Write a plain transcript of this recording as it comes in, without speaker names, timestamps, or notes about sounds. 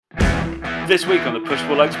This week on the Push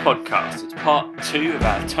Pull Legs podcast, it's part 2 of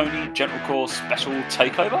our Tony Gentlecore special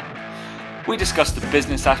takeover. We discuss the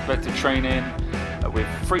business aspect of training with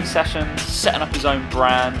free sessions, setting up his own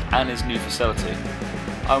brand and his new facility.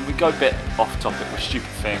 We go a bit off topic with stupid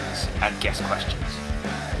things and guest questions.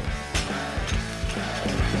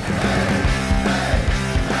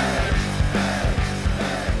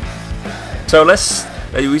 So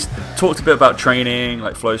we talked a bit about training,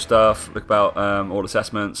 like flow stuff, look about all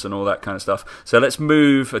assessments and all that kind of stuff. So let's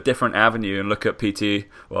move a different avenue and look at PT,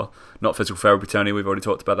 well, not physical therapy, Tony, we've already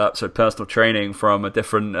talked about that. So personal training from a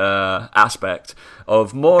different aspect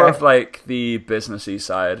of more of like the businessy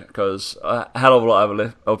side, because a hell of a lot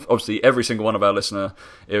of, obviously every single one of our listener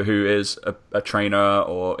who is a trainer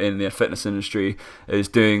or in the fitness industry is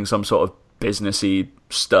doing some sort of businessy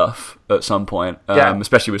stuff at some point,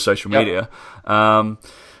 especially with social media.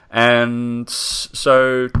 And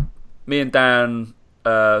so me and Dan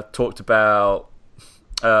talked about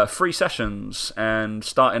free sessions and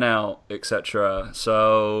starting out, etc.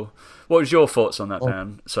 So what was your thoughts on that,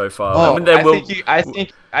 Dan, so far?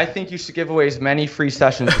 I think you should give away as many free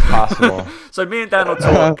sessions as possible. So me and Dan will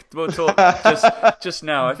talk. We'll talk just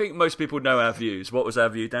now. I think most people know our views. What was our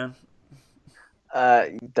view, Dan?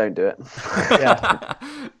 Don't do it. Yeah.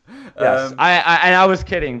 Yes. I was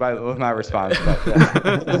kidding with my response.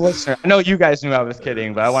 But, the listener, I know you guys knew I was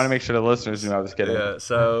kidding, but I want to make sure the listeners knew I was kidding. Yeah.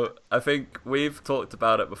 So I think we've talked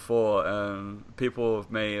about it before. People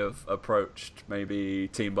may have approached maybe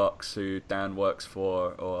Team Box, who Dan works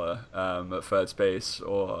for, or at Third Space,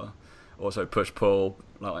 or also Push Pull,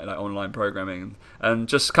 like online programming, and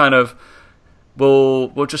just kind of. We'll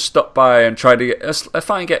just stop by and try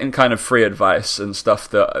to getting kind of free advice and stuff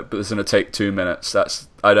that is going to take 2 minutes.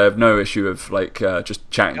 I have no issue of just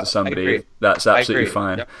chatting to somebody. That's absolutely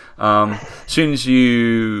fine. Yep. As soon as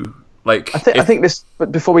you I think this.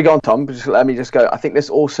 But before we go on, Tom, just let me just go. I think this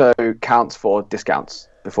also counts for discounts.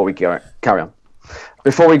 Before we carry on.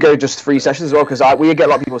 Before we go, just free sessions as well, because we get a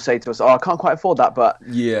lot of people say to us, "Oh, I can't quite afford that," but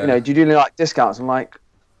do you do like discounts? I'm like.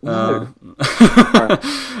 No.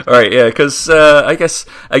 All right, yeah, because I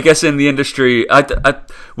guess in the industry, I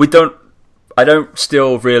don't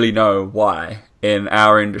still really know why in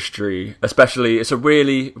our industry, especially it's a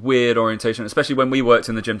really weird orientation, especially when we worked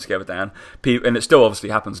in the gym together, Dan. And it still obviously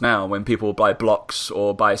happens now when people buy blocks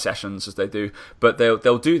or buy sessions as they do, but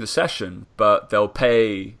they'll do the session, but they'll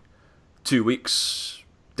pay 2 weeks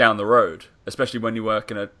down the road, especially when you work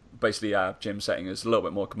in basically our gym setting is a little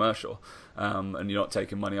bit more commercial. And you're not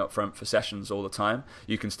taking money up front for sessions all the time.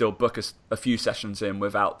 You can still book a few sessions in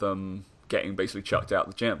without them getting basically chucked out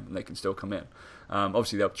of the gym, and they can still come in.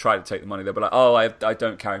 Obviously, they'll try to take the money. They'll be like, "Oh, I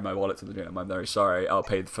don't carry my wallet to the gym. I'm very sorry. I'll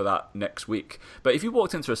pay for that next week." But if you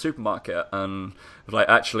walked into a supermarket and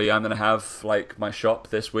actually, I'm going to have my shop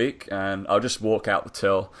this week, and I'll just walk out the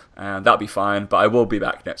till, and that'll be fine. But I will be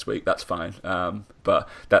back next week. That's fine. But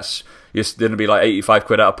that's just going to be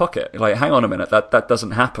 £85 out of pocket. Hang on a minute. That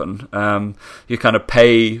doesn't happen. You kind of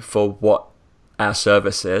pay for what our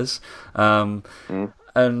service is, and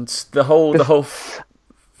the whole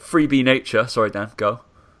freebie nature. Sorry, Dan, go.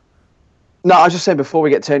 No, I was just saying before we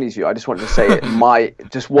get Tony's view, I just wanted to say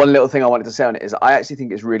just one little thing I wanted to say on it is I actually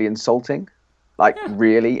think it's really insulting.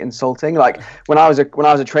 Really insulting. When I was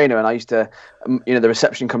a trainer and I used to, the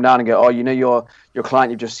reception come down and go, "Oh, your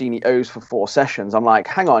client you've just seen, he owes for 4 sessions." I'm like,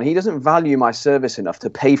 hang on, he doesn't value my service enough to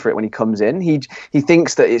pay for it when he comes in. He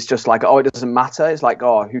thinks that it's just oh, it doesn't matter. It's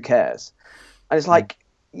oh, who cares? And it's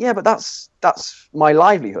yeah, but that's my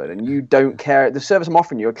livelihood, and you don't care. The service I'm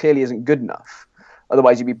offering you clearly isn't good enough.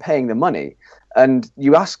 Otherwise, you'd be paying the money. And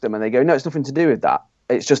you ask them, and they go, "No, it's nothing to do with that.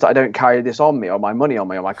 It's just that I don't carry this on me, or my money on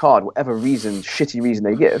me, or my card," whatever shitty reason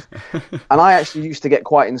they give. And I actually used to get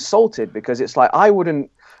quite insulted because it's I wouldn't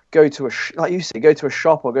go to go to a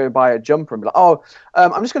shop or go buy a jumper and be like, "Oh,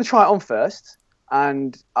 I'm just going to try it on first,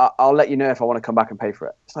 and I'll let you know if I want to come back and pay for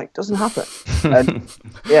it." It's it doesn't happen. And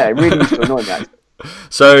yeah, it really used to annoy me.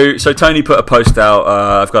 So Tony put a post out.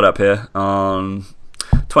 I've got it up here on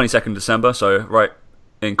 22nd December, so right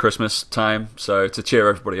in Christmas time. So to cheer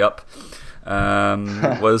everybody up.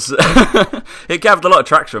 Was it gathered a lot of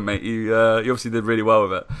traction, mate. You obviously did really well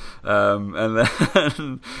with it, and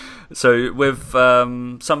then so with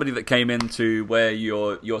somebody that came into where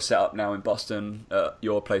you're set up now in Boston,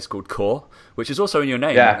 your place called Core, which is also in your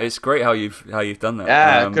name. Yeah. It's great how you've done that.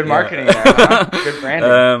 Yeah, good marketing there, huh? Good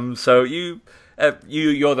branding. So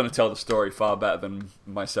you're going to tell the story far better than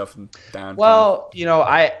myself and Dan. Well,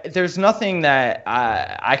 there's nothing that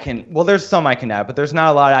I can. Well, there's some I can add, but there's not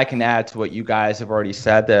a lot I can add to what you guys have already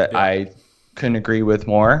said that I couldn't agree with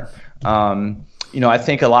more. I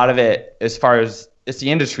think a lot of it, as far as it's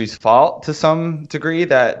the industry's fault to some degree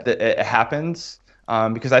that it happens,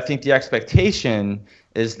 because I think the expectation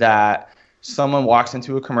is that someone walks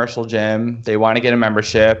into a commercial gym, they want to get a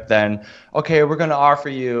membership, then, okay, we're going to offer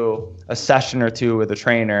you a session or two with a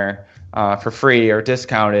trainer for free or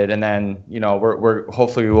discounted, and then, you know, we're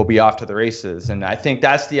hopefully we'll be off to the races. And I think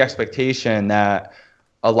that's the expectation that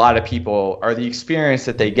a lot of people, are the experience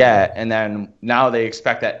that they get, and then now they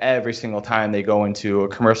expect that every single time they go into a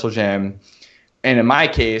commercial gym, and in my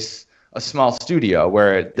case, a small studio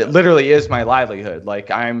where it literally is my livelihood. Like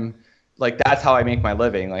that's how I make my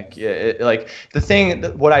living. Like the thing,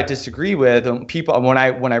 what I disagree with people when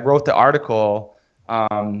I wrote the article,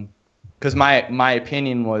 because my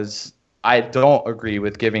opinion was I don't agree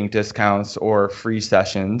with giving discounts or free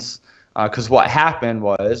sessions, because what happened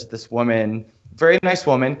was this woman, very nice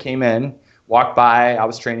woman, came in, walked by. I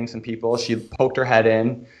was training some people. She poked her head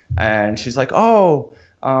in, and she's like, "Oh,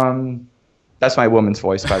 that's my woman's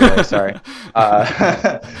voice, by the way. Sorry."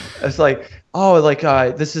 It's like, "Oh, like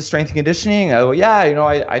this is strength and conditioning." I go, "Yeah, you know,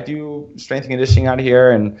 I do strength and conditioning out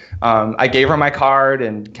here." And I gave her my card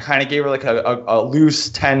and kind of gave her like a loose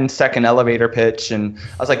 10-second elevator pitch. And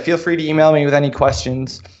I was like, "Feel free to email me with any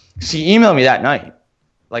questions." She emailed me that night.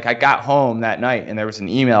 Like I got home that night and there was an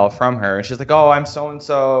email from her, and she's like, "Oh, I'm so and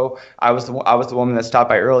so. I was the woman that stopped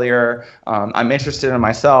by earlier. I'm interested in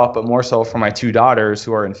myself, but more so for my two daughters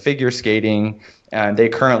who are in figure skating, and they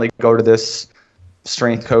currently go to this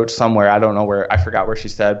strength coach somewhere. I don't know where. I forgot where she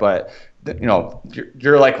said, but you know,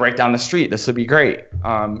 you're like right down the street. This would be great.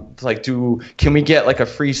 Like, can we get like a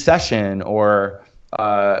free session or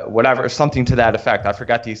whatever, something to that effect?" I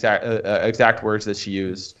forgot the exact words that she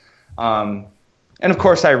used. And of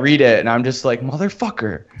course I read it and I'm just like,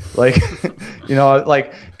 motherfucker, like, you know,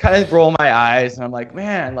 like kind of roll my eyes and I'm like,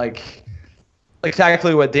 man, like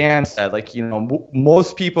exactly what Dan said. Like, you know,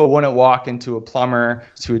 most people wouldn't walk into a plumber,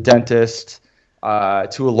 to a dentist,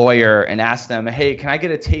 to a lawyer and ask them, "Hey, can I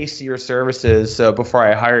get a taste of your services before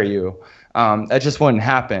I hire you?" That just wouldn't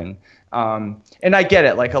happen. And I get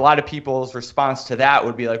it. Like a lot of people's response to that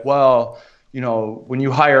would be like, well, you know, when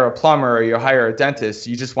you hire a plumber or you hire a dentist,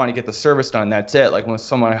 you just want to get the service done. That's it. Like when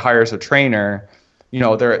someone hires a trainer, you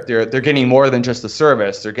know, they're getting more than just the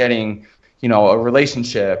service. They're getting, you know, a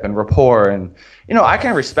relationship and rapport. And, you know, I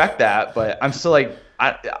can respect that, but I'm still like,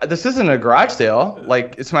 this isn't a garage sale.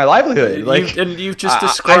 Like, it's my livelihood. Like, you've just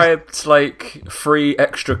described like 3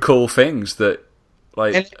 extra cool things that,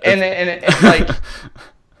 like, and like.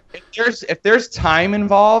 If there's time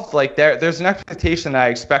involved, like there's an expectation that I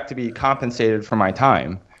expect to be compensated for my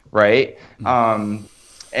time, right?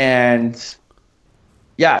 And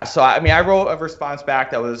yeah, so I mean, I wrote a response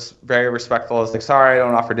back that was very respectful. I was like, "Sorry, I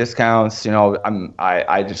don't offer discounts. You know,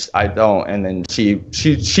 I don't." And then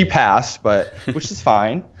she passed, but which is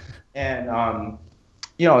fine. And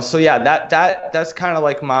you know, so yeah, that's kind of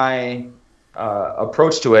like my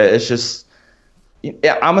approach to it. It's just.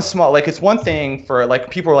 Yeah, I'm a small, like, it's one thing for,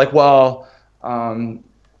 like, people are like, well,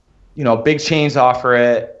 you know, big chains offer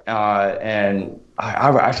it, and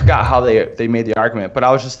I forgot how they made the argument, but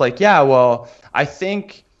I was just like, yeah, well, I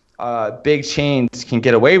think big chains can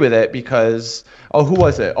get away with it because, who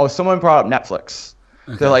was it? Someone brought up Netflix.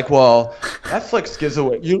 Okay. They're like, well, Netflix gives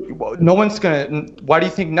away. No one's gonna. Why do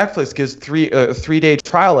you think Netflix gives 3-day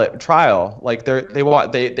trial? Like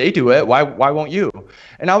they do it. Why won't you?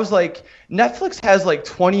 And I was like, Netflix has like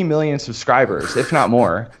 20 million subscribers, if not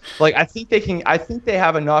more. Like I think they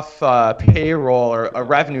have enough payroll or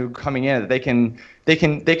revenue coming in that they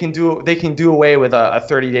can do away with a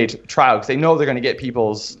 30-day trial because they know they're gonna get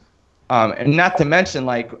people's. And not to mention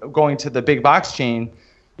like going to the big box chain.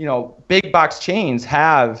 You know, big box chains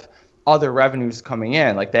have other revenues coming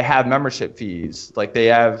in. Like they have membership fees. Like they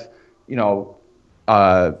have, you know,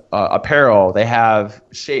 apparel. They have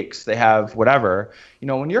shakes. They have whatever. You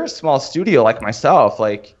know, when you're a small studio like myself,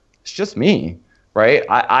 like it's just me, right?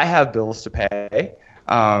 I have bills to pay.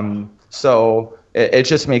 So it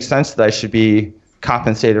just makes sense that I should be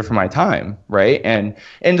compensated for my time, right? And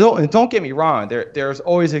don't get me wrong, there's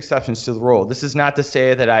always exceptions to the rule. This is not to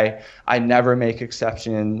say that I never make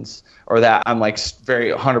exceptions or that I'm like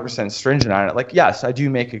very 100% stringent on it. Like, yes, I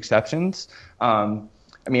do make exceptions. I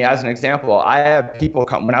mean, as an example, I have people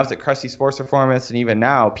come when I was at Crusty Sports Performance, and even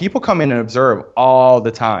now, people come in and observe all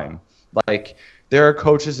the time. Like, there are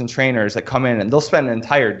coaches and trainers that come in and they'll spend an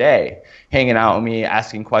entire day hanging out with me,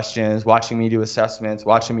 asking questions, watching me do assessments,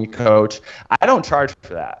 watching me coach. I don't charge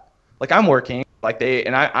for that. Like I'm working, like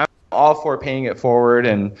I'm all for paying it forward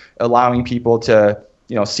and allowing people to,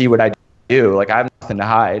 you know, see what I do. Like I have nothing to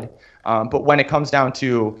hide. But when it comes down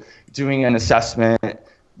to doing an assessment,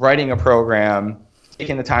 writing a program,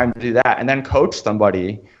 taking the time to do that and then coach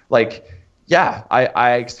somebody, like, yeah,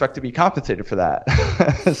 I expect to be compensated for that.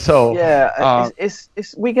 So yeah, it's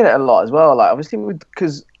we get it a lot as well. Like obviously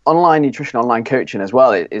because online nutrition, online coaching as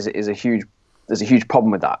well is a huge, there's a huge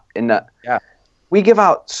problem with that, in that we give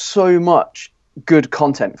out so much good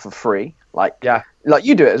content for free. Like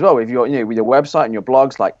you do it as well with your with your website and your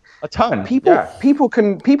blogs, like a ton.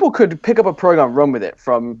 People could pick up a program, run with it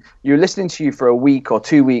from you, listening to you for a week or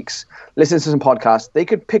 2 weeks, listening to some podcasts. They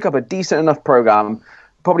could pick up a decent enough program,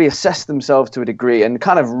 probably assess themselves to a degree, and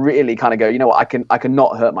kind of really kind of go, you know what, I can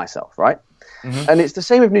not hurt myself, right? Mm-hmm. And it's the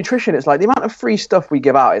same with nutrition. It's like the amount of free stuff we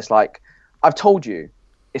give out. It's like, I've told you,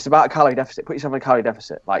 it's about a calorie deficit. Put yourself in a calorie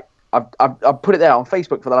deficit. Like I've put it there on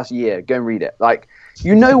Facebook for the last year. Go and read it. Like,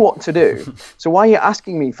 you know what to do. So why are you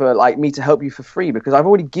asking me for like me to help you for free? Because I've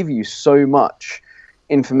already given you so much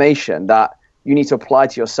information that you need to apply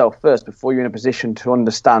to yourself first before you're in a position to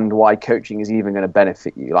understand why coaching is even going to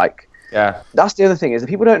benefit you. Like, that's the other thing, is that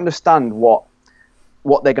people don't understand what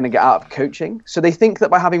they're going to get out of coaching. So they think that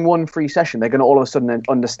by having one free session, they're going to all of a sudden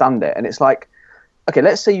understand it. And it's like, okay,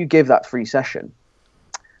 let's say you give that free session.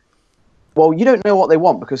 Well, you don't know what they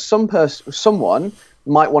want, because someone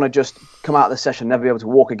might want to just come out of the session, never be able to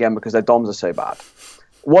walk again because their DOMs are so bad.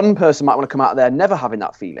 One person might want to come out of there never having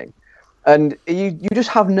that feeling. And you just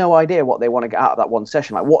have no idea what they want to get out of that one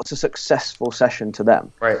session. Like, what's a successful session to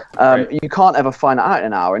them? Right. You can't ever find that out in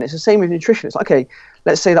an hour. And it's the same with nutrition. It's like, okay,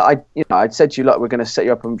 let's say that I'd said to you, look, we're going to set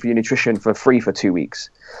you up for your nutrition for free for 2 weeks.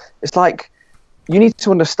 It's like, you need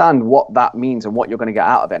to understand what that means and what you're going to get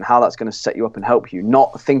out of it and how that's going to set you up and help you.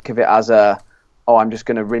 Not think of it as I'm just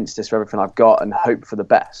going to rinse this for everything I've got and hope for the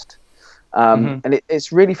best. And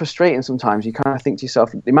it's really frustrating sometimes. You kind of think to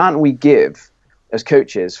yourself, the amount we give as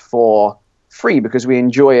coaches for free because we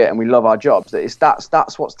enjoy it and we love our jobs,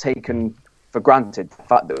 that's what's taken for granted, the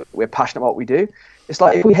fact that we're passionate about what we do. It's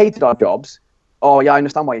like, if we hated our jobs, oh yeah, I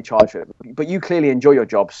understand why you charge for it, but you clearly enjoy your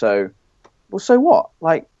job, so what?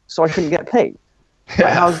 Like, so I shouldn't get paid?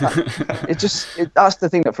 Like, how's that? That's the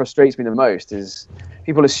thing that frustrates me the most, is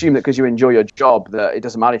people assume that because you enjoy your job that it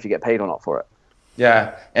doesn't matter if you get paid or not for it.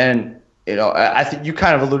 Yeah, and I think you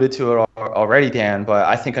kind of alluded to it already, Dan, but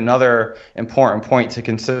I think another important point to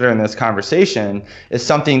consider in this conversation is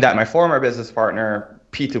something that my former business partner,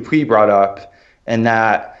 Pete Dupuis, brought up, and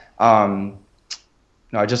that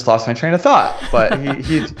I just lost my train of thought, but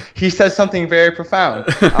he said something very profound.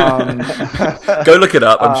 Go look it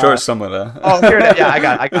up. I'm sure it's somewhere there. Oh, here it is. Yeah,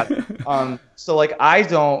 I got it. So like,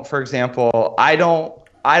 for example, I don't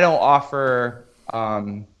offer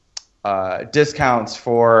discounts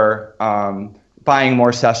for buying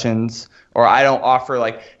more sessions, or I don't offer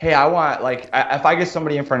like, hey, I want, like, if I get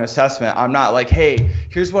somebody in for an assessment, I'm not like, hey,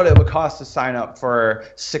 here's what it would cost to sign up for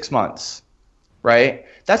 6 months, right?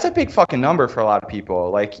 That's a big fucking number for a lot of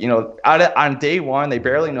people. Like, on day one, they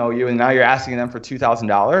barely know you, and now you're asking them for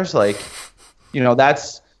 $2,000. Like,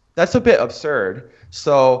 that's a bit absurd.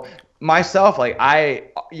 So myself, like, I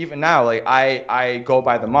go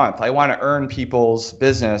by the month. I want to earn people's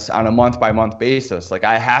business on a month by month basis. Like,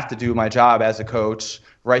 I have to do my job as a coach,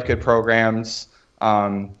 write good programs,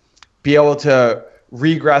 be able to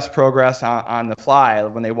regress progress on the fly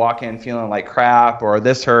when they walk in feeling like crap, or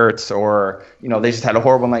this hurts, or they just had a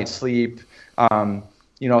horrible night's sleep.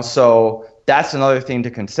 So that's another thing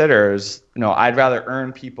to consider is, I'd rather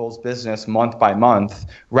earn people's business month by month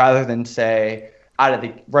rather than say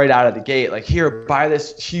right out of the gate, like, here, buy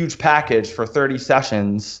this huge package for 30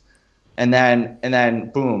 sessions, and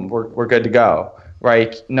then boom, we're good to go.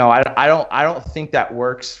 Right? No, I don't think that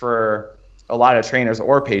works for a lot of trainers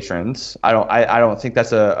or patrons. I don't think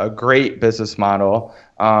that's a great business model.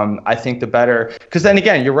 I think the better, because then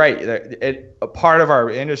again, you're right. A part of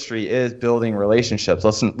our industry is building relationships.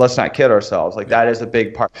 Let's not kid ourselves. Like, that is a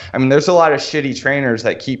big part. I mean, there's a lot of shitty trainers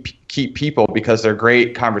that keep people because they're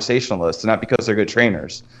great conversationalists, not because they're good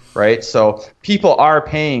trainers, right? So people are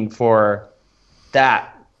paying for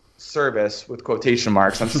that service with quotation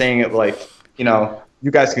marks. I'm saying it like,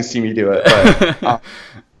 you guys can see me do it, but.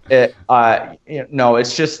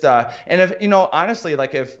 It's just, and if, honestly,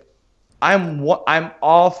 like, if I'm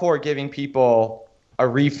all for giving people a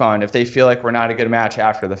refund if they feel like we're not a good match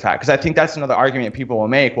after the fact, because I think that's another argument people will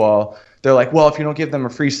make. Well, they're like, well, if you don't give them a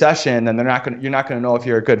free session, then you're not going to know if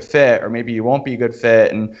you're a good fit, or maybe you won't be a good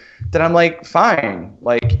fit. And then I'm like, fine.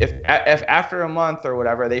 Like, if after a month or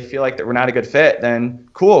whatever they feel like that we're not a good fit, then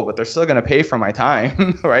cool, but they're still going to pay for my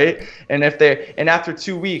time, right? And after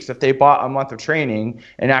 2 weeks, if they bought a month of training,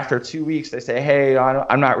 and after 2 weeks they say, hey,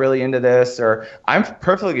 I'm not really into this, or I'm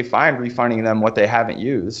perfectly fine refunding them what they haven't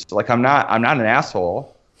used. Like, I'm not an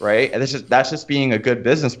asshole, right? And that's just being a good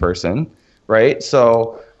business person. right?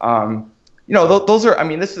 So, those are, I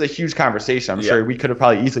mean, this is a huge conversation. I'm sure we could have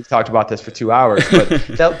probably easily talked about this for 2 hours,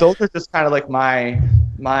 but those are just kind of like my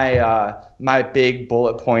big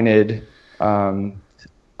bullet pointed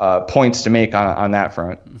points to make on that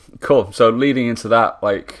front. Cool. So leading into that,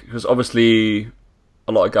 like, because obviously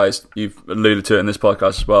a lot of guys, you've alluded to it in this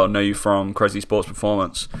podcast as well, know you from Crazy Sports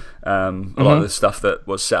Performance. A lot of the stuff that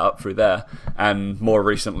was set up through there, and more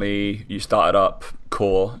recently you started up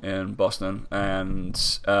Core in Boston, and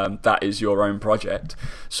that is your own project.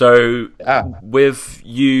 So with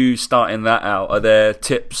you starting that out, are there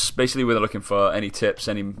tips? Basically, we're looking for any tips,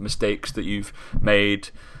 any mistakes that you've made,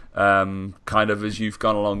 kind of as you've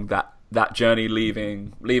gone along that journey,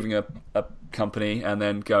 leaving a company and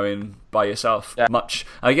then going by yourself. Much,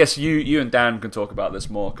 I guess you and Dan can talk about this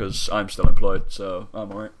more because I'm still employed, so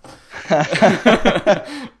I'm alright.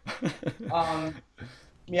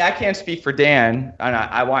 I can't speak for Dan, and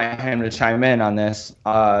I want him to chime in on this,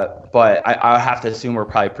 but I have to assume we're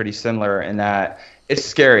probably pretty similar in that it's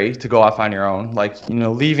scary to go off on your own. Like,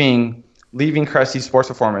 leaving Cressy Sports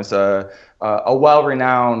Performance, a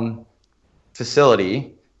well-renowned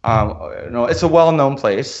facility. It's a well-known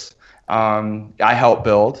place. I helped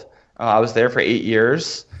build. I was there for 8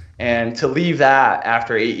 years, and to leave that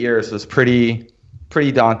after 8 years was pretty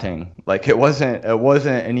daunting. Like, it wasn't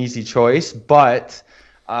an easy choice, but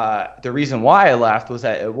the reason why I left was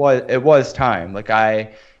that it was time. Like, I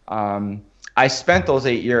spent those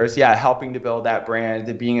 8 years, helping to build that brand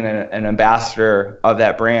and being an ambassador of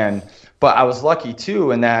that brand. But I was lucky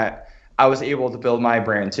too in that I was able to build my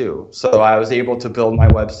brand too. So I was able to build my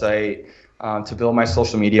website, to build my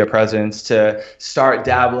social media presence, to start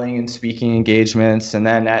dabbling in speaking engagements, and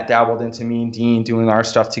then that dabbled into me and Dean doing our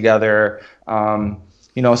stuff together.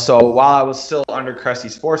 So while I was still under Cressy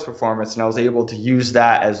Sports Performance and I was able to use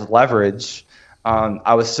that as leverage,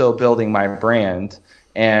 I was still building my brand.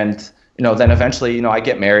 And then eventually, I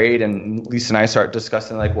get married, and Lisa and I start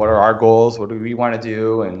discussing, like, what are our goals? What do we want to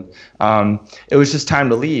do? And it was just time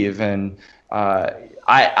to leave. And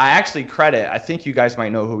I actually credit, I think you guys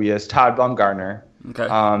might know who he is, Todd Bumgardner. Okay.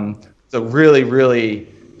 The really, really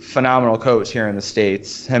phenomenal coach here in the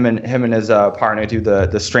States. Him and his partner do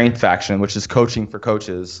the Strength Faction, which is coaching for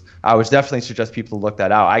coaches. I would definitely suggest people look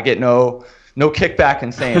that out. I get no kickback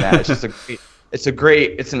in saying that. It's just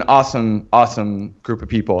it's an awesome group of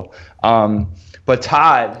people. But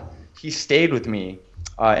Todd, he stayed with me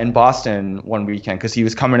in Boston one weekend because he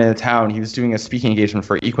was coming into town. He was doing a speaking engagement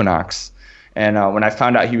for Equinox. And when I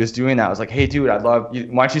found out he was doing that, I was like, hey, dude, I'd love you.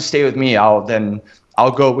 Why don't you stay with me? I'll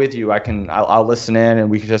go with you. I'll listen in, and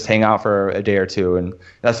we can just hang out for a day or two. And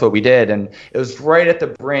that's what we did. And it was right at the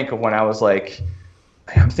brink of when I was like,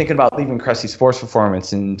 I'm thinking about leaving Cressy Sports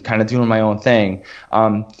Performance and kind of doing my own thing.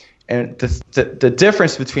 And the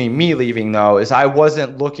difference between me leaving, though, is I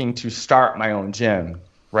wasn't looking to start my own gym,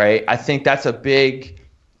 right? I think that's a big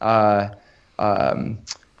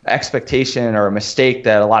expectation or a mistake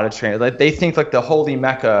that a lot of trainers, like, they think like the holy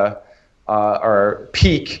mecca or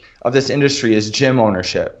peak of this industry is gym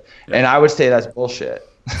ownership. Yeah. And I would say that's bullshit,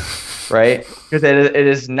 right? Because it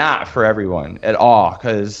is not for everyone at all,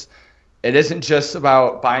 because it isn't just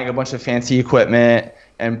about buying a bunch of fancy equipment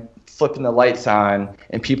and flipping the lights on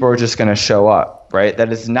and people are just going to show up, right?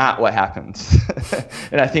 That is not what happens.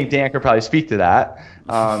 And I think Dan could probably speak to that.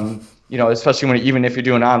 Especially even if you're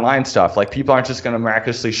doing online stuff, like, people aren't just going to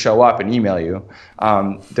miraculously show up and email you.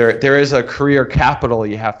 There is a career capital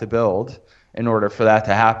you have to build in order for that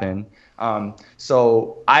to happen.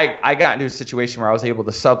 So I got into a situation where I was able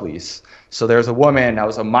to sublease. So there's a woman that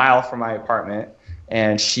was a mile from my apartment,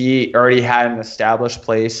 and she already had an established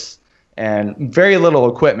place and very little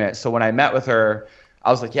equipment. So when I met with her,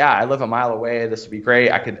 I was like, yeah, I live a mile away. This would be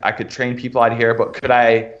great. I could train people out here, but could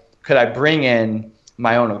I bring in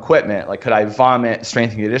my own equipment? Like, could I vomit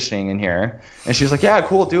strength and conditioning in here? And she was like, yeah,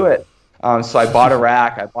 cool, do it. So I bought a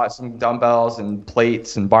rack, I bought some dumbbells and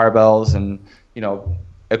plates and barbells, and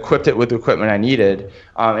equipped it with the equipment I needed.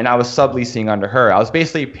 And I was subleasing under her. I was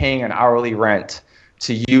basically paying an hourly rent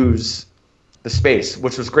to use the space,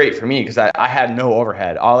 which was great for me because I had no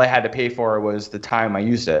overhead. All I had to pay for was the time I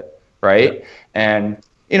used it, right? And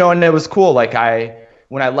and it was cool. Like,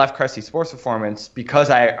 when I left Cressy Sports Performance,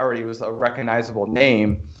 because I already was a recognizable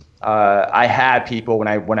name, I had people when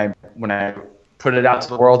I put it out to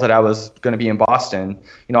the world that I was going to be in Boston.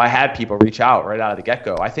 I had people reach out right out of the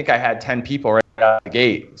get-go. I think I had 10 people right out of the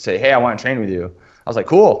gate say, "Hey, I want to train with you." I was like,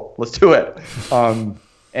 "Cool, let's do it." So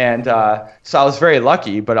I was very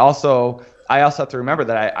lucky, but I also have to remember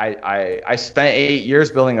that I spent 8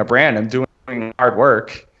 years building a brand. I'm doing hard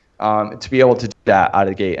work to be able to do that out of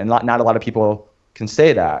the gate, and not a lot of people can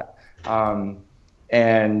say that.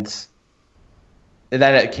 And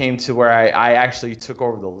then it came to where I actually took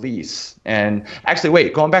over the lease. And actually,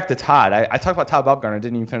 wait, going back to Todd, I talked about Todd Bubgarner. I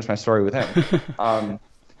didn't even finish my story with him.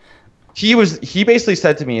 He basically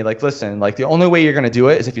said to me, like, listen, like, the only way you're going to do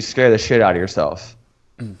it is if you scare the shit out of yourself,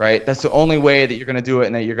 right? That's the only way that you're going to do it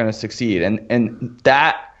and that you're going to succeed. And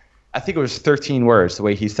that, I think it was 13 words, the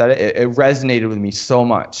way he said it. It resonated with me so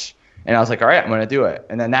much. And I was like, all right, I'm going to do it.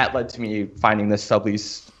 And then that led to me finding this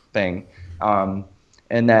sublease thing.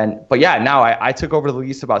 But yeah, now I took over the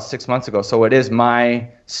lease about 6 months ago. So it is my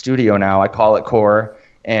studio now. I call it Core.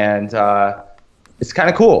 And it's kind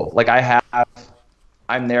of cool. Like,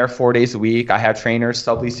 I'm there 4 days a week. I have trainers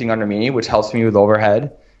subleasing under me, which helps me with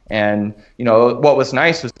overhead. And, you know, what was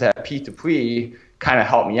nice was that Pete Dupuis kind of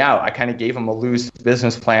helped me out. I kind of gave him a loose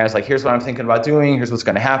business plan. It's like, here's what I'm thinking about doing. Here's what's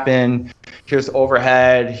going to happen. Here's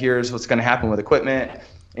overhead. Here's what's going to happen with equipment.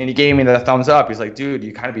 And he gave me the thumbs up. He's like, dude,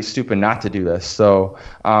 you kind of be stupid not to do this. So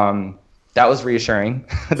that was reassuring.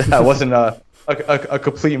 That wasn't a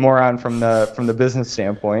complete moron from the business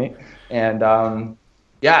standpoint. And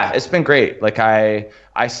yeah, it's been great. Like,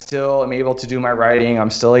 I still am able to do my writing.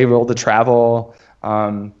 I'm still able to travel.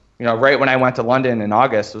 You know, right when I went to London in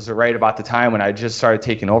August was right about the time when I just started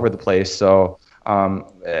taking over the place. So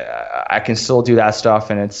I can still do that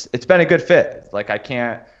stuff, and it's been a good fit. Like, I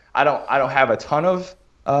don't have a ton of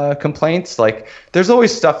complaints. Like, there's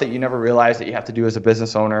always stuff that you never realize that you have to do as a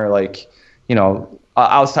business owner. Like, you know,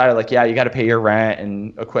 outside of, like, yeah, you got to pay your rent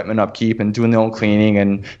and equipment upkeep and doing the own cleaning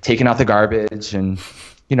and taking out the garbage and,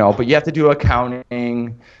 you know, but you have to do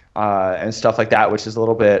accounting and stuff like that, which is a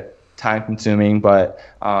little bit time consuming, but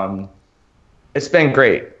it's been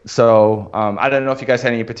great. So I don't know if you guys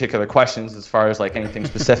had any particular questions as far as, like, anything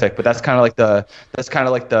specific, but that's kind of like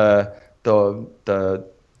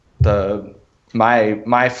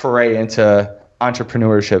my foray into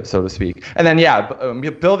entrepreneurship, so to speak. And then, yeah,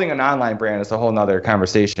 building an online brand is a whole nother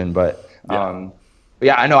conversation, but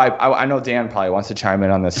yeah, I know Dan probably wants to chime in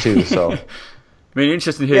on this too. So I mean,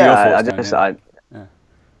 interesting to hear your thoughts.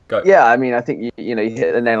 I mean, I think you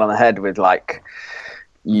hit the nail on the head with, like,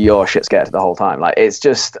 you're shit scared the whole time. Like, it's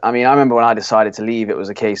just, I mean, I remember when I decided to leave, it was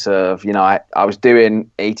a case of, you know, I was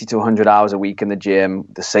doing 80 to 100 hours a week in the gym,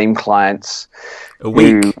 the same clients a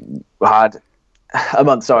week who had a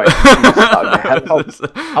month. Sorry, I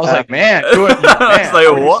was like, man, do it, man.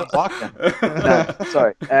 Like, what? No,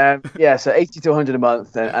 sorry. Yeah, so 80 to 100 a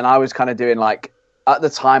month, and I was kind of doing, like, at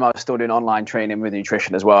the time, I was still doing online training with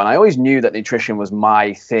nutrition as well, and I always knew that nutrition was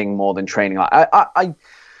my thing more than training. Like, I'm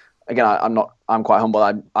quite humble.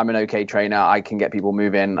 I'm an okay trainer. I can get people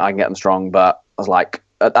moving. I can get them strong. But I was like,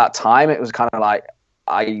 at that time, it was kind of like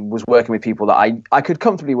I was working with people that I could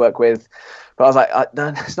comfortably work with, but I was like,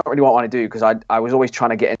 that's not really what I want to do, because I was always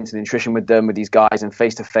trying to get into the nutrition with them, with these guys, and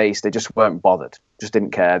face to face, they just weren't bothered. Just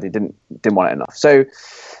didn't care. They didn't want it enough. So it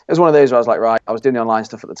was one of those where I was like, right, I was doing the online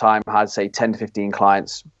stuff at the time. I had, say, 10 to 15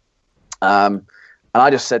 clients. And I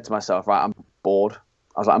just said to myself, right, I'm bored.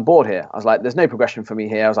 I was like, I'm bored here. I was like, there's no progression for me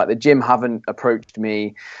here. I was like, the gym haven't approached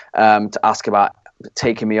me to ask about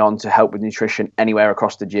taking me on to help with nutrition anywhere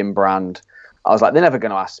across the gym brand. I was like, they're never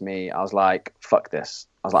going to ask me. I was like, fuck this.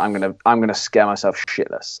 I was like, I'm gonna scare myself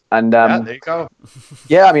shitless. And yeah, there you go.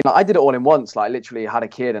 Yeah, I mean, I did it all in once. Like, literally had a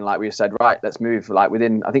kid, and, like, we said, right, let's move. Like,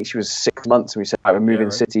 within, I think she was 6 months, and we said, right, we're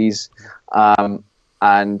moving cities.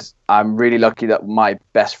 And I'm really lucky that my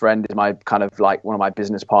best friend is my kind of, like, one of my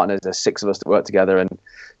business partners. There's 6 of us that work together, and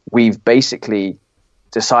we've basically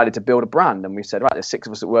decided to build a brand. And we said, right, there's 6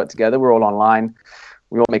 of us that work together. We're all online.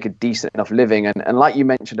 We all make a decent enough living. And like you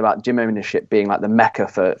mentioned about gym ownership being, like, the mecca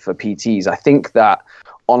for PTs, I think that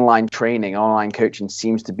online training, online coaching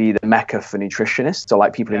seems to be the mecca for nutritionists, or,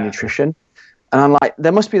 like, people in nutrition. And I'm like,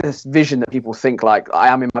 there must be this vision that people think, like, I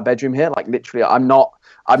am in my bedroom here. Like, literally, I'm not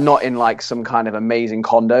in, like, some kind of amazing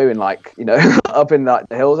condo in, like, you know, up in, like,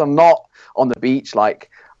 the hills. I'm not on the beach. Like,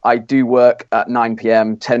 I do work at 9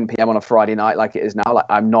 p.m., 10 p.m. on a Friday night, like it is now. Like,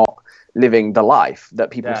 I'm not living the life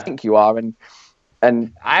that people think you are.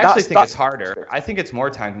 And I actually think it's harder. I think it's more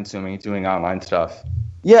time consuming doing online stuff.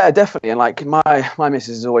 Yeah, definitely. And, like, my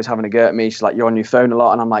missus is always having a go at me. She's like, you're on your phone a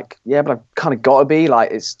lot. And I'm like, yeah, but I've kind of got to be.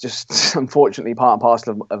 Like, it's just unfortunately part and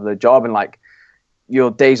parcel of the job. And, like,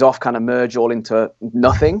 your days off kind of merge all into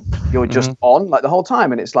nothing. You're just on, like, the whole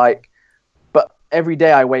time. And it's like, but every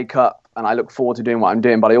day I wake up and I look forward to doing what I'm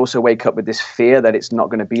doing. But I also wake up with this fear that it's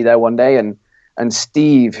not going to be there one day. And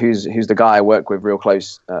Steve, who's the guy I work with real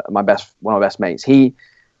close, one of my best mates,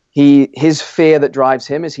 his fear that drives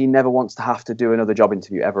him is he never wants to have to do another job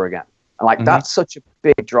interview ever again. And, like, that's such a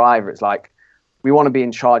big driver. It's like, We want to be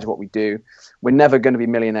in charge of what we do. We're never going to be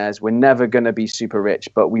millionaires. We're never going to be super rich,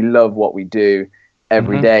 but we love what we do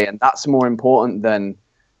every day. And that's more important than,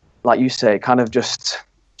 like you say, kind of just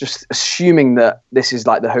assuming that this is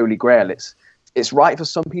like the holy grail. It's right for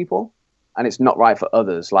some people and it's not right for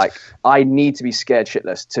others. Like, I need to be scared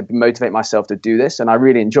shitless to motivate myself to do this, and I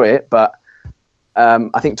really enjoy it. But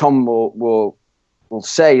I think Tom will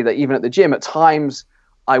say that even at the gym, at times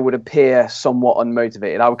I would appear somewhat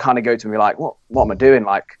unmotivated. I would kind of go to him and be like, what am I doing?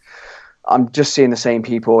 Like, I'm just seeing the same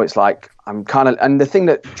people. It's like, and the thing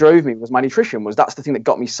that drove me was my nutrition. That's the thing that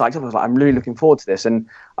got me psyched up. I was like, I'm really looking forward to this. And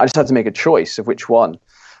I just had to make a choice of which one.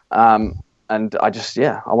 And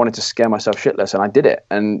I wanted to scare myself shitless, and I did it.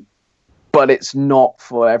 But it's not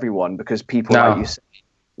for everyone, because people, like you say,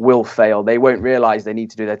 will fail. They won't realize they need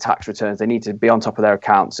to do their tax returns. They need to be on top of their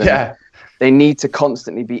accounts, and they need to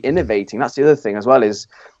constantly be innovating. That's the other thing as well, is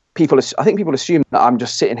I think people assume that I'm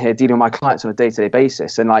just sitting here dealing with my clients on a day-to-day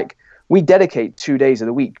basis. And like, we dedicate 2 days of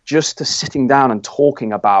the week just to sitting down and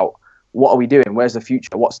talking about what are we doing? Where's the future?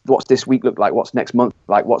 What's this week look like? What's next month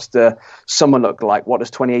like? What's the summer look like? What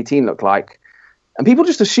does 2018 look like? And people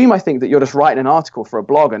just assume, I think, that you're just writing an article for a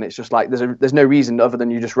blog, and it's just like there's no reason other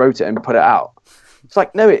than you just wrote it and put it out. It's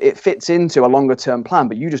like, no, it fits into a longer term plan,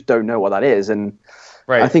 but you just don't know what that is. And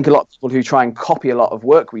I think a lot of people who try and copy a lot of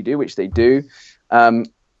work we do, which they do,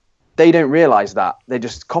 they don't realize that. They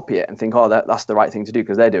just copy it and think, oh, that's the right thing to do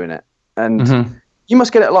because they're doing it. And you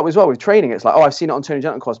must get it a lot as well with training. It's like, oh, I've seen it on Tony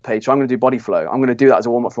Gentlecore's page, so I'm going to do body flow. I'm going to do that as a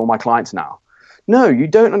warm up for all my clients now. No, you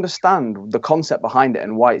don't understand the concept behind it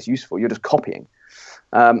and why it's useful. You're just copying.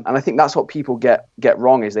 And I think that's what people get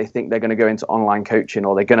wrong, is they think they're going to go into online coaching,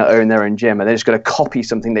 or they're going to own their own gym, and they're just going to copy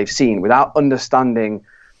something they've seen without understanding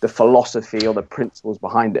the philosophy or the principles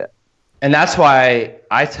behind it. And that's why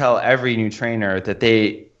I tell every new trainer that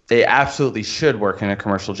they absolutely should work in a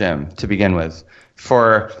commercial gym to begin with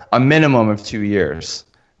for a minimum of 2 years.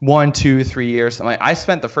 1, 2, 3 years. I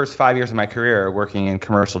spent the first 5 years of my career working in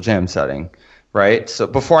commercial gym setting, right? So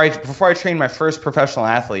before I trained my first professional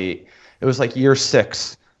athlete, it was like year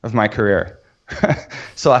 6 of my career.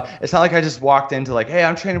 So it's not like I just walked into like, hey,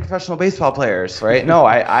 I'm training professional baseball players, right? No,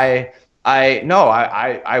 I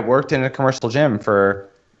worked in a commercial gym for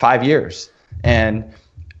 5 years. And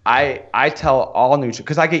I tell all new,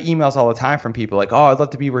 because I get emails all the time from people like, oh, I'd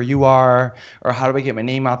love to be where you are, or how do I get my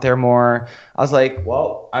name out there more? I was like,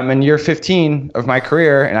 well, I'm in year 15 of my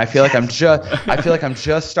career, and I feel like I'm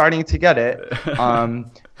just starting to get it.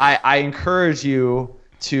 I encourage you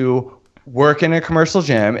to work in a commercial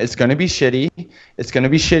gym. It's going to be shitty. It's going to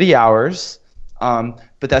be shitty hours.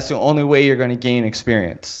 But that's the only way you're going to gain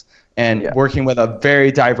experience. And working with a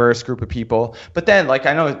very diverse group of people. But then, like,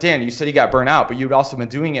 I know, Dan, you said you got burnt out, but you'd also been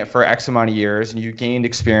doing it for X amount of years, and you gained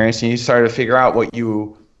experience, and you started to figure out what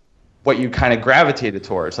you kind of gravitated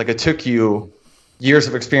towards. Like, it took you years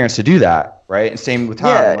of experience to do that, right? And same with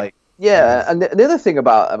Tom. And the other thing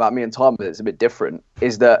about me and Tom that's a bit different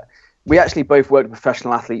is that we actually both worked with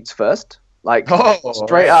professional athletes first. Like,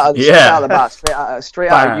 straight out of the bat, straight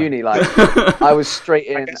out of uni. Like, I was straight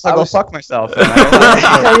in. I go fuck myself.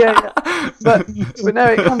 But no,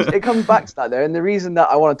 it comes back to that though. And the reason that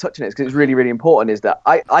I want to touch on it is because it's really, really important. Is that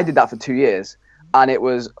I did that for 2 years, and it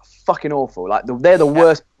was fucking awful. Like, they're the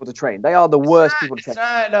worst people to train. They are the worst people to train.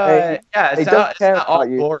 They don't care about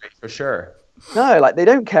you. Glory, for sure. No, like, they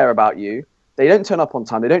don't care about you. They don't turn up on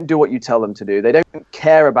time. They don't do what you tell them to do. They don't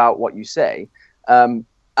care about what you say.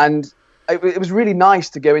 And it was really nice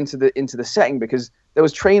to go into the setting, because there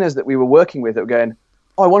was trainers that we were working with that were going,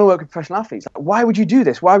 oh, I want to work with professional athletes. Like, why would you do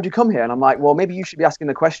this? Why would you come here? And I'm like, well, maybe you should be asking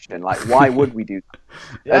the question, like, why would we do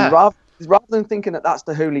that? And rather than thinking that that's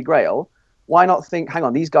the holy grail, why not think, hang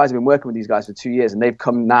on, these guys have been working with these guys for 2 years, and they've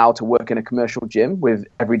come now to work in a commercial gym with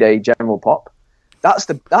everyday general pop. That's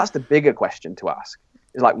the bigger question to ask.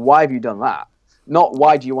 It's like, why have you done that? Not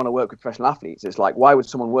why do you want to work with professional athletes? It's like, why would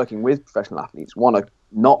someone working with professional athletes want to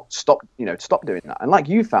not stop doing that? And like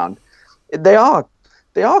you found, they are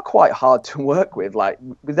quite hard to work with, like,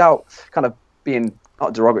 without kind of being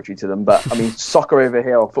not derogatory to them. But I mean, soccer over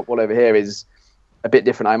here or football over here is a bit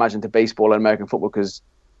different, I imagine, to baseball and American football, because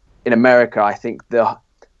in America, I think the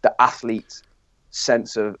athlete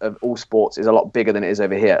sense of all sports is a lot bigger than it is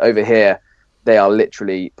over here. Over here, they are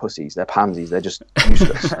literally pussies. They're pansies. They're just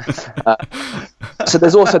useless. So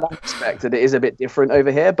there's also that aspect that it is a bit different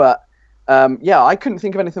over here. But I couldn't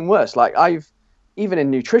think of anything worse. Like, even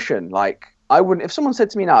in nutrition, like, I wouldn't, if someone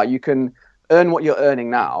said to me now, you can earn what you're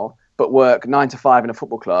earning now, but work 9 to 5 in a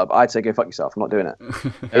football club, I'd say, go fuck yourself. I'm not doing it.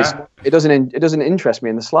 It doesn't interest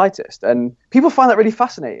me in the slightest. And people find that really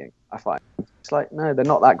fascinating, I find. It's like, no, they're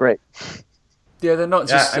not that great. Yeah, they're not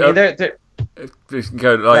just... I mean,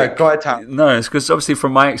 Go, like, go ahead, Tom. No, it's because obviously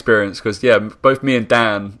from my experience, because both me and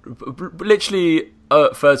Dan, literally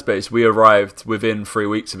at Third Space, we arrived within 3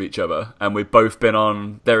 weeks of each other, and we've both been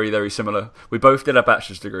on very, very similar. We both did our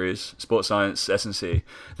bachelor's degrees, sports science, S&C.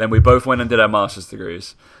 Then we both went and did our master's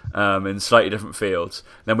degrees in slightly different fields.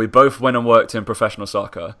 Then we both went and worked in professional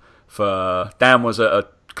soccer. Dan was at a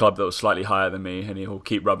club that was slightly higher than me, and he'll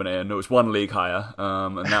keep rubbing it in. It was one league higher,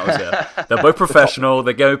 and that was it. They're both professional.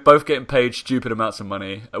 They're both getting paid stupid amounts of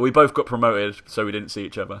money. We both got promoted, so we didn't see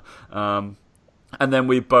each other. And then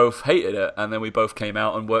we both hated it, and then we both came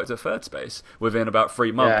out and worked at Third Space within about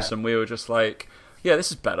 3 months, and we were just like, yeah,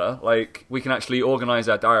 this is better. Like, we can actually organise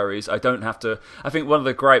our diaries. I don't have to... I think one of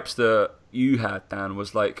the gripes that you had, Dan,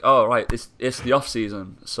 was like, oh, right, it's the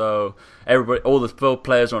off-season, so all the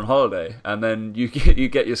players are on holiday, and then you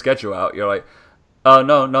get your schedule out. You're like, oh,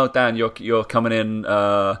 no, Dan, you're coming in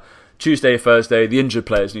Tuesday, Thursday, the injured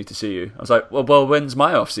players need to see you. I was like, well, when's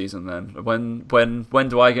my off season then? When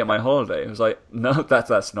do I get my holiday? I was like, no,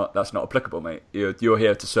 that's not applicable, mate. You're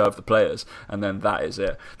here to serve the players, and then that is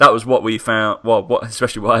it. That was what we found. Well,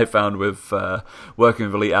 especially what I found with working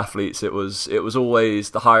with elite athletes. It was always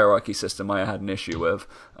the hierarchy system I had an issue with,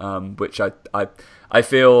 which I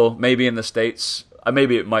feel maybe in the States,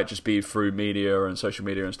 maybe it might just be through media and social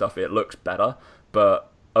media and stuff. It looks better, but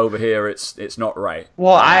over here it's not right.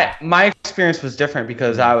 Well, my experience was different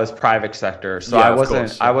because I was private sector, so I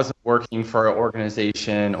wasn't working for an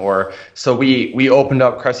organization, or so we opened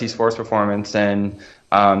up Cressy Sports Performance, and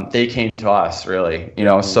they came to us, really,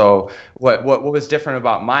 So what was different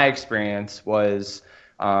about my experience was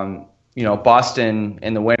Boston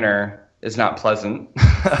in the winter is not pleasant.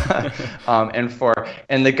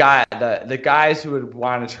 and the guys who would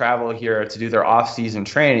want to travel here to do their off-season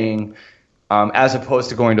training, as opposed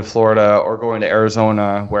to going to Florida or going to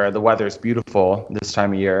Arizona where the weather is beautiful this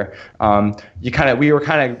time of year, we were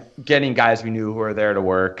kind of getting guys we knew who were there to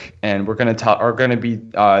work, and we're going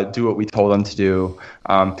to do what we told them to do.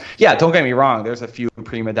 Don't get me wrong. There's a few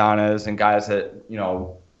prima donnas and guys that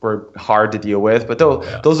were hard to deal with, but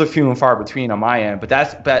those are few and far between on my end. But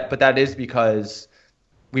that is because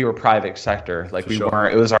we were private sector. Like, we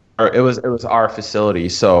weren't. It was our facility.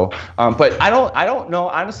 So, but I don't know.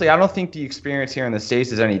 Honestly, I don't think the experience here in the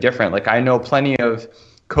States is any different. Like, I know plenty of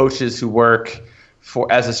coaches who work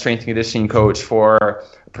as a strength and conditioning coach for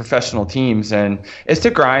professional teams, and it's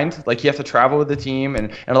the grind. Like, you have to travel with the team,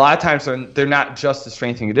 and a lot of times they're not just a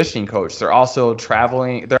strength and conditioning coach. They're also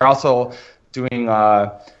traveling. They're also doing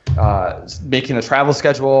making a travel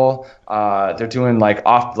schedule. They're doing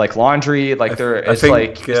laundry.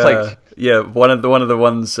 One of the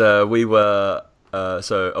ones we were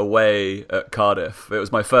so away at Cardiff. It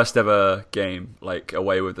was my first ever game, like,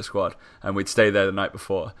 away with the squad, and we'd stay there the night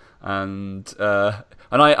before. And I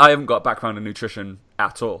haven't got a background in nutrition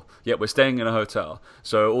at all. Yet we're staying in a hotel,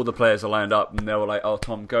 so all the players are lined up, and they were like, "Oh,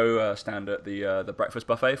 Tom, go stand at the breakfast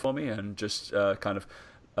buffet for me, and just so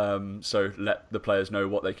let the players know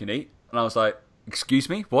what they can eat." And I was like, excuse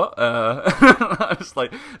me, what? I was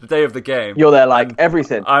like, the day of the game. You're there like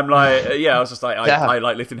everything. I'm like, I was just like, I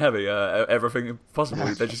like lifting heavy, everything possible.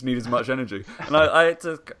 They just need as much energy. And I had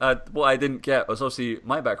to, what I didn't get was obviously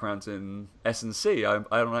my background's in S&C. I'm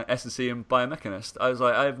like S&C and biomechanist. I was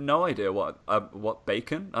like, I have no idea what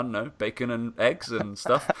bacon, I don't know, bacon and eggs and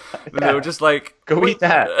stuff. And they were just like, go eat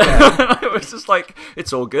that. It was just like,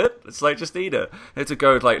 it's all good. It's like, just eat it. They had to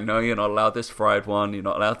go like, no, you're not allowed this fried one. You're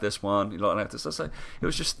not allowed this one. You're not allowed this. Like,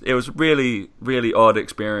 it was really, really odd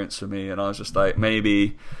experience for me, and I was just like,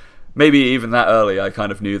 maybe even that early I kind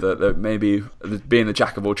of knew that maybe being the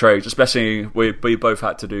jack of all trades, especially we both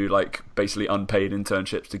had to do like basically unpaid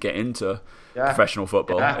internships to get into professional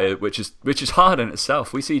football, which is hard in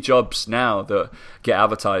itself. We see jobs now that get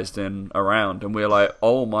advertised around, and we're like,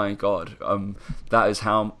 oh my god, that is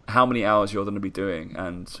how many hours you're going to be doing,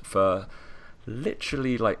 and for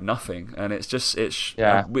literally like nothing. And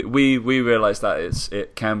we realize that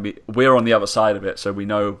it can be, we're on the other side of it, so we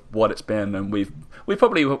know what it's been, and we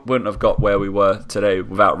probably wouldn't have got where we were today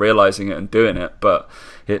without realizing it and doing it. But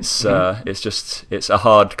it's a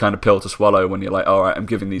hard kind of pill to swallow when you're like, all right, I'm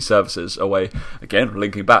giving these services away, again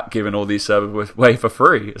linking back, giving all these services away for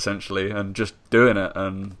free essentially, and just doing it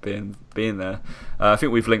and being there. I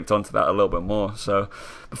think we've linked onto that a little bit more. So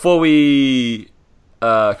before we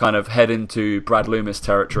kind of head into Brad Loomis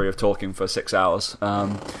territory of talking for 6 hours,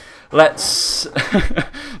 let's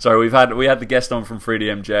sorry, we had the guest on from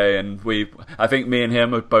 3DMJ, and I think me and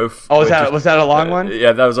him are both. Was that a long one?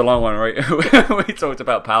 Yeah, that was a long one, right? We talked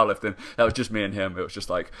about powerlifting. That was just me and him. It was just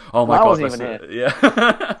like, oh my god, wasn't even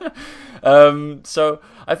here. Yeah. So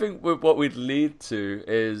I think what we'd lead to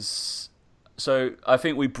is So I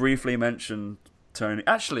think we briefly mentioned Tony.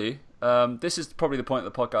 Actually, this is probably the point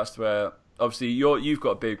of the podcast where obviously you've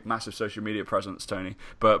got a big, massive social media presence, Tony.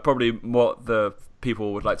 But probably what the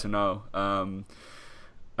people would like to know.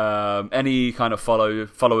 Any kind of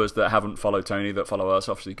followers that haven't followed Tony that follow us,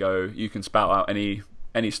 obviously you can spout out any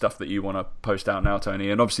stuff that you want to post out now,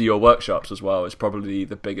 Tony, and obviously your workshops as well is probably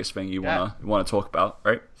the biggest thing you want to talk about,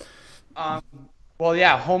 right? Well,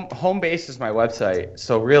 yeah, home base is my website.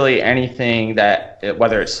 So really anything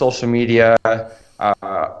whether it's social media,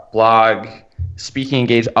 blog,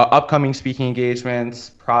 upcoming speaking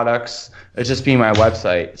engagements, products, it'd just be my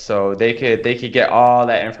website. So they could get all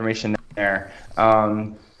that information there.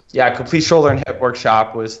 Complete shoulder and hip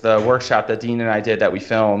workshop was the workshop that Dean and I did that we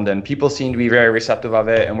filmed, and people seem to be very receptive of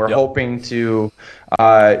it, and we're hoping to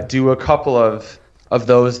do a couple of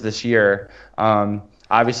those this year.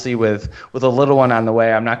 Obviously, with a little one on the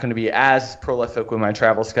way, I'm not going to be as prolific with my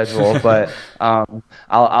travel schedule, but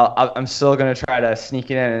I'm still going to try to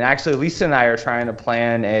sneak it in. And actually, Lisa and I are trying to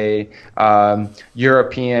plan a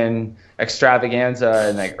European extravaganza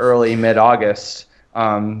in like early mid-August.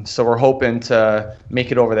 So we're hoping to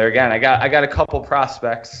make it over there again. I got a couple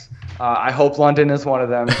prospects. I hope London is one of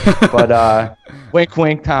them, but wink,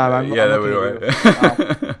 wink, Tom. That'd be right.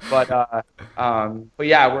 But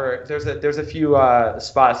yeah, there's a few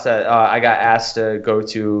spots that I got asked to go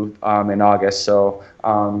to in August. So,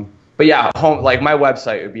 but yeah, my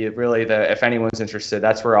website would be really if anyone's interested,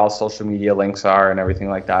 that's where all social media links are and everything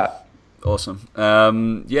like that. Awesome.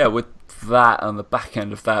 With that on the back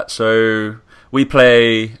end of that, so. We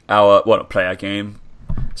play our game.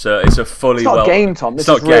 So it's a fully It's not a game, Tom. This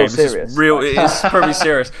is real serious. It's probably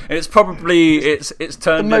serious. And it's probably it's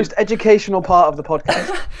turned the most educational part of the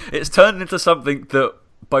podcast. It's turned into something that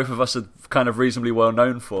both of us are kind of reasonably well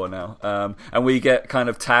known for now. And we get kind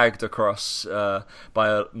of tagged across by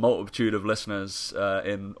a multitude of listeners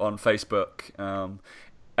on Facebook.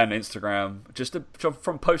 And Instagram, just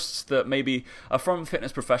from posts that maybe are from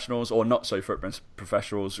fitness professionals or not so fitness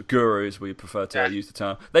professionals, gurus. We prefer to use the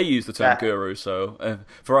term. They use the term guru, so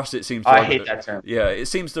for us it seems. I hate that term. Yeah, it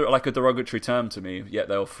seems like a derogatory term to me. Yet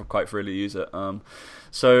they'll quite freely use it.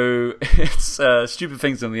 So it's stupid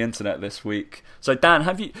things on the internet this week. So Dan,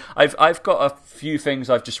 I've got a few things